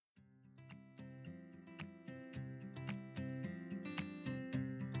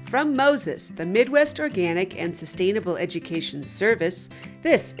From Moses, the Midwest Organic and Sustainable Education Service,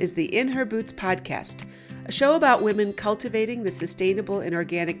 this is the In Her Boots podcast, a show about women cultivating the sustainable and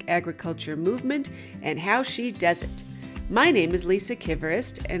organic agriculture movement and how she does it. My name is Lisa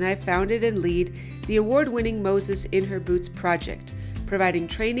Kiverist, and I founded and lead the award-winning Moses In Her Boots project, providing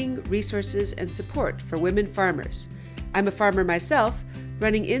training, resources, and support for women farmers. I'm a farmer myself,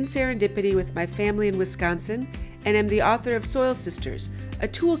 running in serendipity with my family in Wisconsin, and am the author of Soil Sisters, a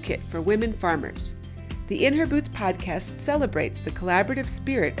toolkit for women farmers. The In Her Boots podcast celebrates the collaborative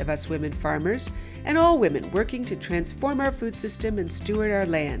spirit of us women farmers and all women working to transform our food system and steward our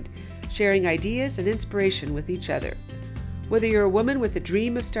land, sharing ideas and inspiration with each other. Whether you're a woman with a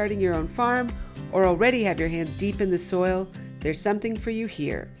dream of starting your own farm or already have your hands deep in the soil, there's something for you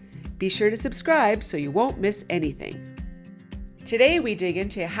here. Be sure to subscribe so you won't miss anything. Today we dig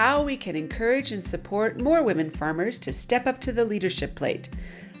into how we can encourage and support more women farmers to step up to the leadership plate.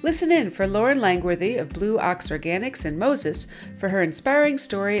 Listen in for Lauren Langworthy of Blue Ox Organics and Moses for her inspiring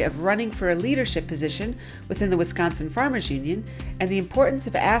story of running for a leadership position within the Wisconsin Farmers Union and the importance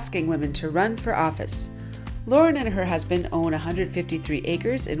of asking women to run for office. Lauren and her husband own 153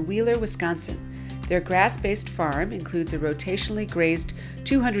 acres in Wheeler, Wisconsin. Their grass-based farm includes a rotationally grazed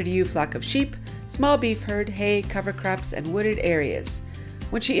 200 ewe flock of sheep, small beef herd, hay, cover crops, and wooded areas.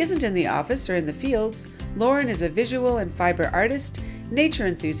 When she isn't in the office or in the fields, Lauren is a visual and fiber artist, nature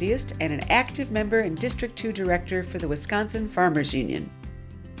enthusiast, and an active member and District 2 director for the Wisconsin Farmers Union.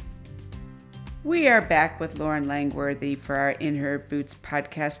 We are back with Lauren Langworthy for our In Her Boots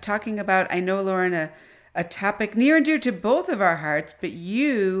podcast, talking about, I know, Lauren, a topic near and dear to both of our hearts, but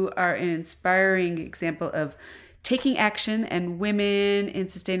you are an inspiring example of taking action and women in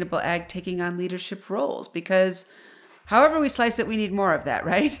sustainable ag taking on leadership roles, because however we slice it, we need more of that,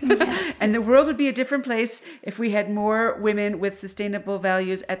 right? Yes. And the world would be a different place if we had more women with sustainable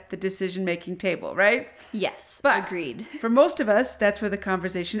values at the decision-making table, right? Yes, but agreed. For most of us, that's where the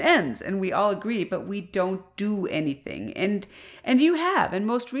conversation ends, and we all agree, but we don't do anything. And you have, and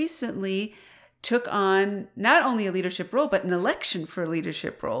most recently took on not only a leadership role, but an election for a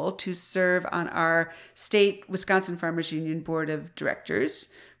leadership role to serve on our state Wisconsin Farmers Union Board of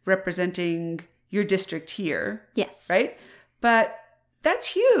Directors, representing your district here. Yes. Right? But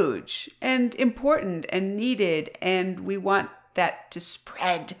that's huge and important and needed, and we want that to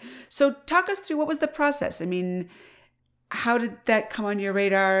spread. So talk us through, what was the process? I mean, how did that come on your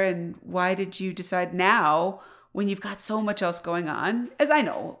radar, and why did you decide now, when you've got so much else going on, as I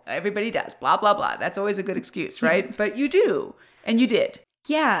know everybody does, blah, blah, blah. That's always a good excuse, right? But you do, and you did.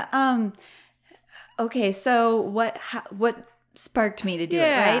 Yeah. Okay, so what sparked me to do it,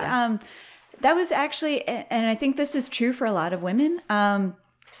 right? That was actually, and I think this is true for a lot of women,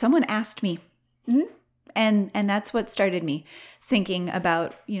 someone asked me. Mm-hmm. And that's what started me thinking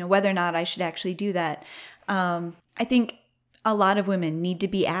about, whether or not I should actually do that. I think a lot of women need to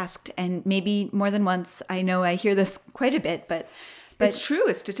be asked, and maybe more than once. I know I hear this quite a bit, but it's true.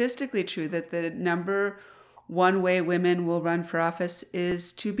 It's statistically true that the number one way women will run for office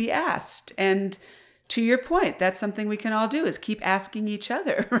is to be asked. And to your point, that's something we can all do, is keep asking each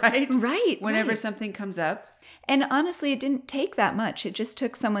other, right? Right. Whenever something comes up. And honestly, it didn't take that much. It just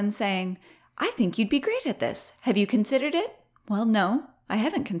took someone saying, I think you'd be great at this. Have you considered it? Well, no, I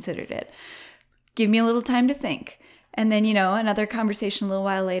haven't considered it. Give me a little time to think. And then, another conversation a little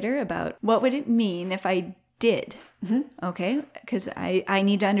while later about what would it mean if I did, okay? Because I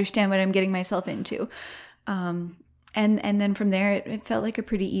need to understand what I'm getting myself into. And then from there, it felt like a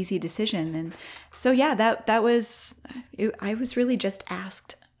pretty easy decision. And so, yeah, that was, I was really just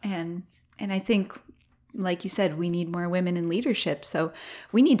asked. And I think, like you said, we need more women in leadership. So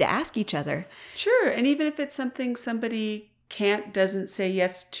we need to ask each other. Sure. And even if it's something somebody doesn't say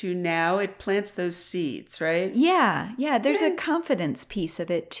yes to now, it plants those seeds, right? Yeah. There's a confidence piece of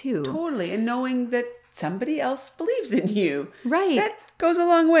it too. Totally. And knowing that somebody else believes in you. Right. That goes a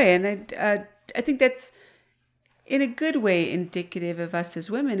long way. And I think that's, in a good way, indicative of us as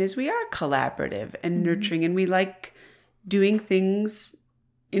women, is we are collaborative and nurturing, and we like doing things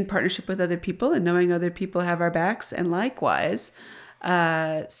in partnership with other people and knowing other people have our backs, and likewise.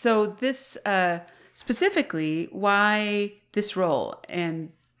 So this specifically, why this role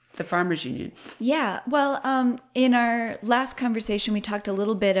and the Farmers Union? Yeah, well, in our last conversation, we talked a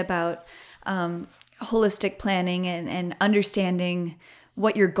little bit about holistic planning and understanding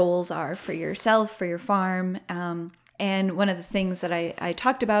what your goals are for yourself, for your farm. And one of the things that I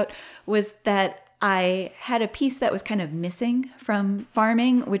talked about was that I had a piece that was kind of missing from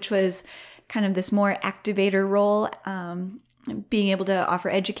farming, which was kind of this more activator role, being able to offer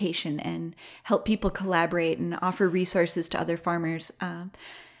education and help people collaborate and offer resources to other farmers.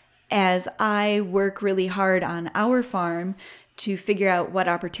 as I work really hard on our farm to figure out what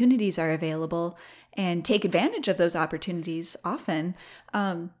opportunities are available and take advantage of those opportunities often,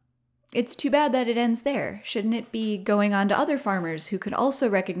 it's too bad that it ends there. Shouldn't it be going on to other farmers who could also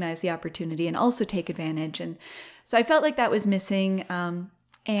recognize the opportunity and also take advantage? And so I felt like that was missing.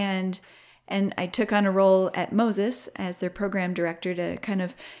 And I took on a role at Moses as their program director to kind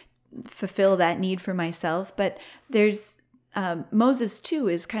of fulfill that need for myself. But there's Moses, too,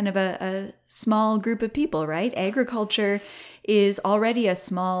 is kind of a small group of people, right? Agriculture is already a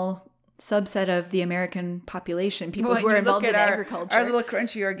small subset of the American population, people who are involved in agriculture. Our little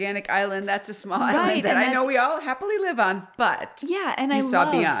crunchy organic island, that's a small island that I know we all happily live on, but yeah, and you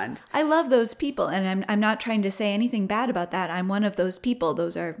saw beyond. I love those people, and I'm not trying to say anything bad about that. I'm one of those people.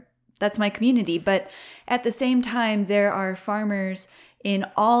 That's my community. But at the same time, there are farmers in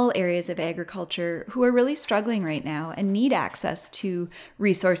all areas of agriculture who are really struggling right now and need access to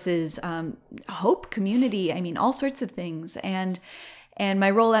resources, hope, community, all sorts of things. And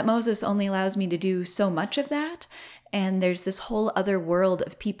my role at Moses only allows me to do so much of that. And there's this whole other world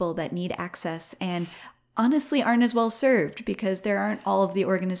of people that need access and honestly aren't as well served because there aren't all of the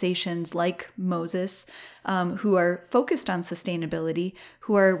organizations like Moses who are focused on sustainability,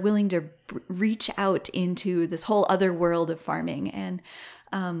 who are willing to reach out into this whole other world of farming.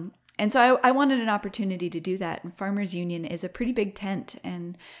 And so I wanted an opportunity to do that. And Farmers Union is a pretty big tent.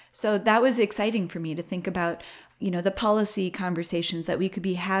 And so that was exciting for me to think about, the policy conversations that we could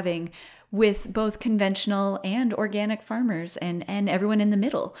be having with both conventional and organic farmers and everyone in the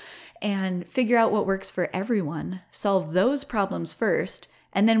middle, and figure out what works for everyone, solve those problems first,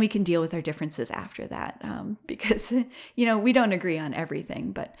 and then we can deal with our differences after that. Because, we don't agree on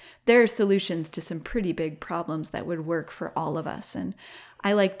everything, but there are solutions to some pretty big problems that would work for all of us. And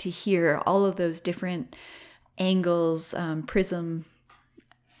I like to hear all of those different angles, prism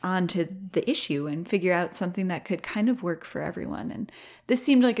onto the issue and figure out something that could kind of work for everyone. And this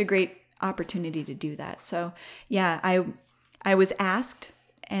seemed like a great opportunity to do that. So yeah, I was asked,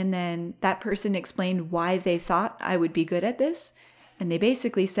 and then that person explained why they thought I would be good at this. And they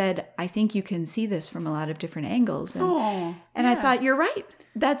basically said, I think you can see this from a lot of different angles. And I thought, you're right.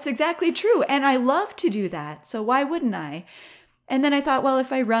 That's exactly true. And I love to do that. So why wouldn't I? And then I thought, well,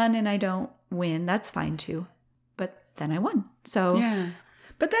 if I run and I don't win, that's fine too. But then I won. So yeah.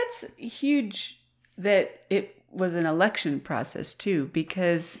 But that's huge that it was an election process too,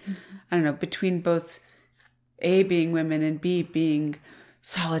 because I don't know, between both A, being women, and B, being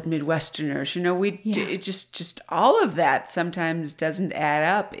solid Midwesterners, it just all of that sometimes doesn't add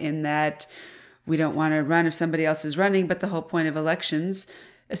up, in that we don't want to run if somebody else is running. But the whole point of elections,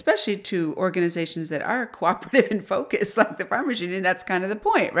 especially to organizations that are cooperative and focused, like the Farmers Union, that's kind of the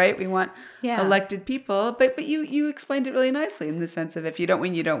point, right? We want elected people. But you explained it really nicely, in the sense of, if you don't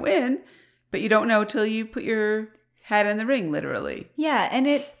win, you don't win. But you don't know till you put your hat in the ring, literally. Yeah,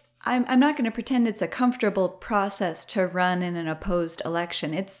 and I'm not going to pretend it's a comfortable process to run in an opposed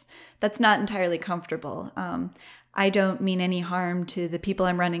election. That's not entirely comfortable. I don't mean any harm to the people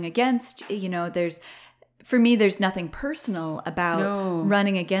I'm running against. For me, there's nothing personal about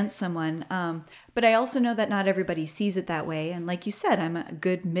running against someone. But I also know that not everybody sees it that way. And like you said, I'm a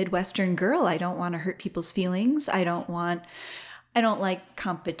good Midwestern girl. I don't want to hurt people's feelings. I don't like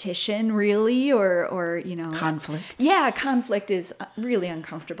competition, really, or conflict. Yeah, conflict is really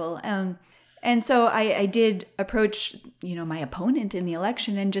uncomfortable. And so I did approach, my opponent in the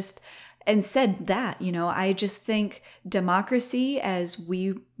election and said that, I just think democracy, as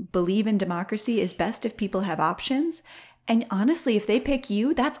we believe in democracy, is best if people have options. And honestly, if they pick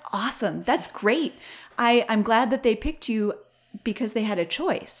you, that's awesome. That's great. I'm glad that they picked you because they had a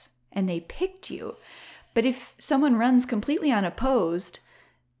choice and they picked you. But if someone runs completely unopposed,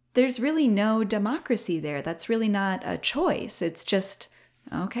 there's really no democracy there. That's really not a choice. It's just,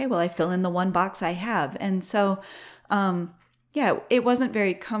 okay, well, I fill in the one box I have. And so, it wasn't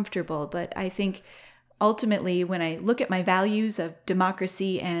very comfortable. But I think ultimately, when I look at my values of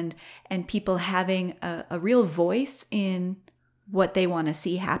democracy and people having a real voice in what they want to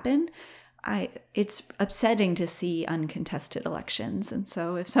see happen, it's upsetting to see uncontested elections. And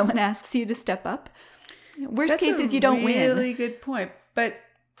so if someone asks you to step up, worst case is you don't win. That's a really good point. But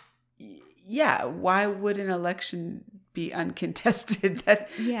yeah, why would an election be uncontested? That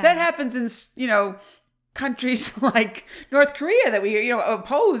happens in, countries like North Korea that we,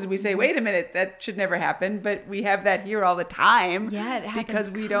 oppose. We say, wait a minute, that should never happen. But we have that here all the time. Yeah, it happens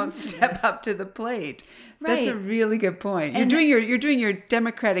because we don't step up to the plate. Right. That's a really good point. You're doing your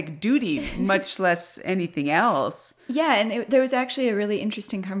democratic duty, much less anything else. Yeah, and there was actually a really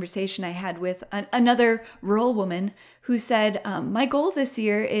interesting conversation I had with another rural woman who said, my goal this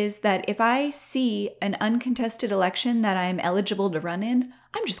year is that if I see an uncontested election that I'm eligible to run in,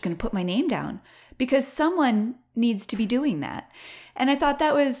 I'm just going to put my name down because someone needs to be doing that. And I thought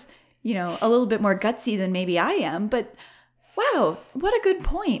that was, a little bit more gutsy than maybe I am, but wow, what a good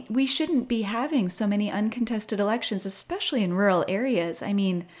point. We shouldn't be having so many uncontested elections, especially in rural areas. I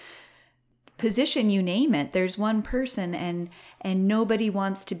mean, position, you name it, there's one person and nobody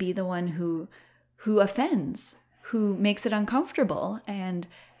wants to be the one who offends, who makes it uncomfortable. And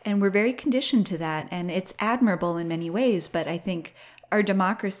we're very conditioned to that. And it's admirable in many ways, but I think our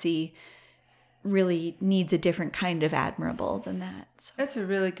democracy really needs a different kind of admirable than that. So. That's a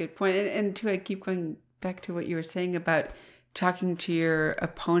really good point. And I keep going back to what you were saying about talking to your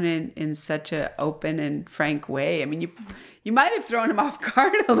opponent in such an open and frank way. I mean, you might have thrown him off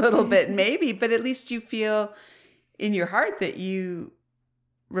guard a little bit, maybe, but at least you feel in your heart that you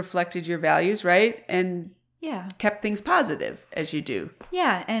reflected your values, right? And kept things positive as you do.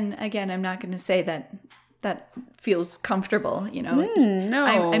 Yeah. And again, I'm not going to say that feels comfortable, No,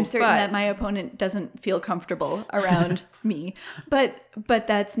 I'm certain that my opponent doesn't feel comfortable around me, but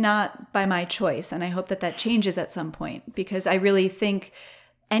that's not by my choice. And I hope that changes at some point, because I really think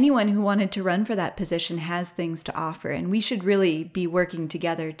anyone who wanted to run for that position has things to offer. And we should really be working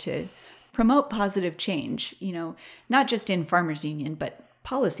together to promote positive change, not just in Farmers Union, but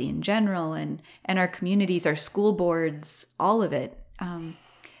policy in general and our communities, our school boards, all of it.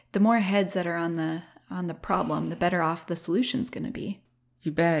 The more heads that are on the problem, the better off the solution's going to be.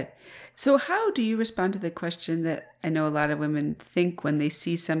 You bet. So how do you respond to the question that I know a lot of women think when they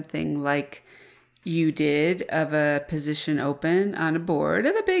see something like you did of a position open on a board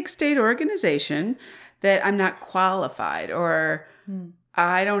of a big state organization, that I'm not qualified, or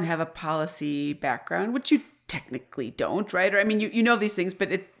I don't have a policy background, which you technically don't, right? Or I mean, you know these things, but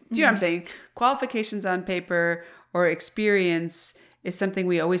you know what I'm saying? Qualifications on paper or experience is something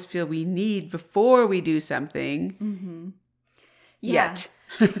we always feel we need before we do something. Mm-hmm. Yet.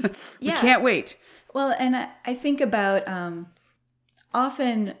 We can't wait. Well, and I think about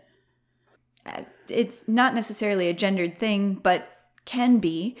often it's not necessarily a gendered thing, but can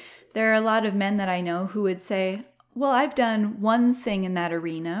be. There are a lot of men that I know who would say, well, I've done one thing in that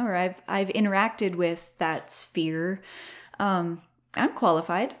arena, or I've interacted with that sphere. I'm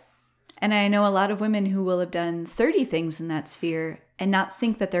qualified. And I know a lot of women who will have done 30 things in that sphere and not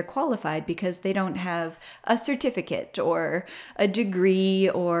think that they're qualified because they don't have a certificate or a degree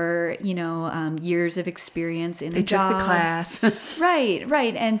or, years of experience in a job. They took the class.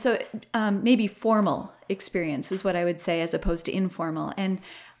 Right. And so maybe formal experience is what I would say, as opposed to informal. And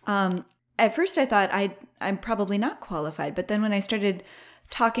at first I thought I'm probably not qualified. But then when I started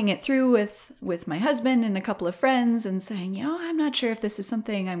talking it through with my husband and a couple of friends and saying, I'm not sure if this is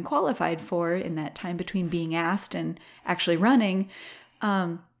something I'm qualified for in that time between being asked and actually running,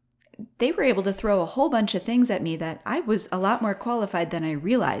 they were able to throw a whole bunch of things at me that I was a lot more qualified than I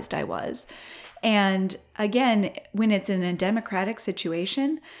realized I was. And again, when it's in a democratic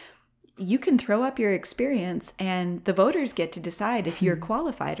situation, you can throw up your experience and the voters get to decide if you're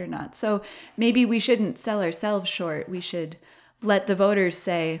qualified or not. So maybe we shouldn't sell ourselves short. We should let the voters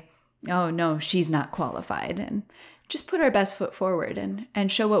say, oh, no, she's not qualified, and just put our best foot forward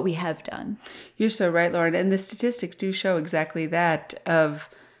and show what we have done. You're so right, Lauren. And the statistics do show exactly that, of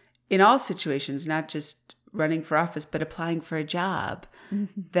in all situations, not just running for office, but applying for a job,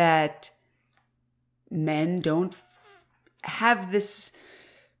 that men don't have this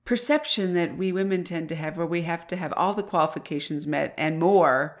perception that we women tend to have, where we have to have all the qualifications met and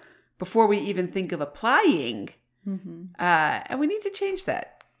more before we even think of applying. And we need to change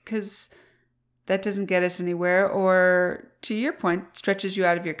that, because that doesn't get us anywhere, or, to your point, stretches you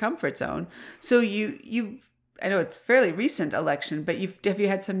out of your comfort zone. So you've, I know it's a fairly recent election, but have you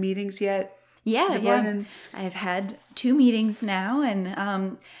had some meetings yet? Yeah. I've had 2 meetings now,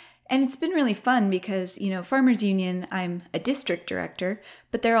 and it's been really fun because, Farmers Union, I'm a district director,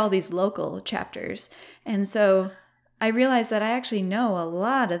 but there are all these local chapters. And so I realized that I actually know a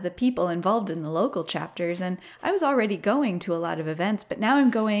lot of the people involved in the local chapters, and I was already going to a lot of events, but now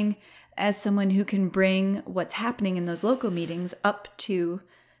I'm going as someone who can bring what's happening in those local meetings up to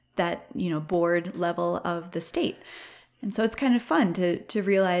that, board level of the state. And so it's kind of fun to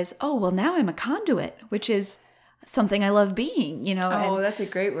realize, oh, well, now I'm a conduit, which is something I love being, Oh, that's a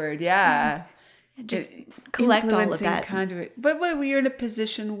great word. Yeah. just collect all of influencing that. conduit. But you're in a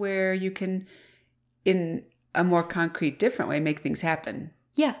position where you can, in a more concrete, different way, make things happen.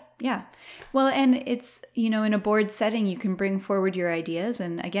 Yeah, yeah. Well, and it's, in a board setting, you can bring forward your ideas.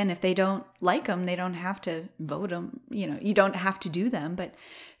 And again, if they don't like them, they don't have to vote them. You don't have to do them.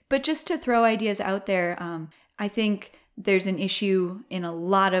 But just to throw ideas out there, I think there's an issue in a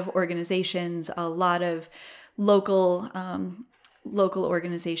lot of organizations, a lot of local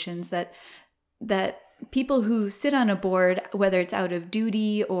organizations that people who sit on a board, whether it's out of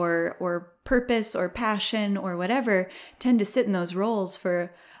duty or purpose or passion or whatever, tend to sit in those roles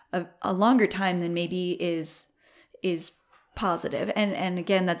for a longer time than maybe is positive. And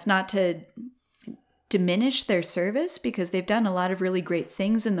again, that's not to diminish their service, because they've done a lot of really great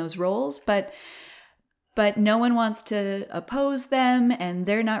things in those roles, but no one wants to oppose them, and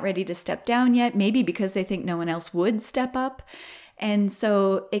they're not ready to step down yet, maybe because they think no one else would step up. And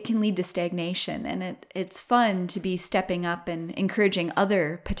so it can lead to stagnation, and it's fun to be stepping up and encouraging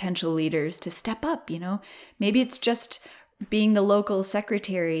other potential leaders to step up. Maybe it's just being the local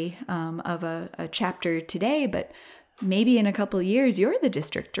secretary of a chapter today, but maybe in a couple of years you're the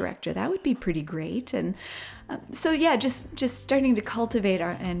district director. That would be pretty great. And so yeah, just starting to cultivate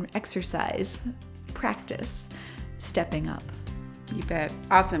and exercise, practice stepping up. You bet.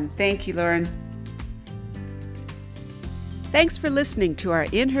 Awesome. Thank you, Lauren. Thanks for listening to our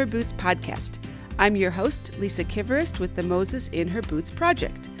In Her Boots podcast. I'm your host, Lisa Kiverist, with the Moses In Her Boots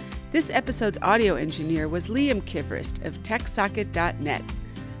project. This episode's audio engineer was Liam Kiverist of TechSocket.net.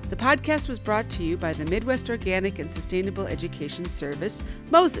 The podcast was brought to you by the Midwest Organic and Sustainable Education Service,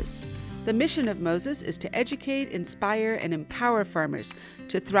 Moses. The mission of Moses is to educate, inspire, and empower farmers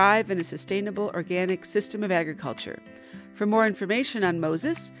to thrive in a sustainable organic system of agriculture. For more information on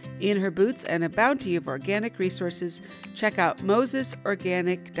Moses, In Her Boots, and a bounty of organic resources, check out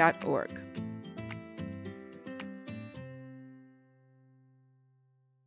mosesorganic.org.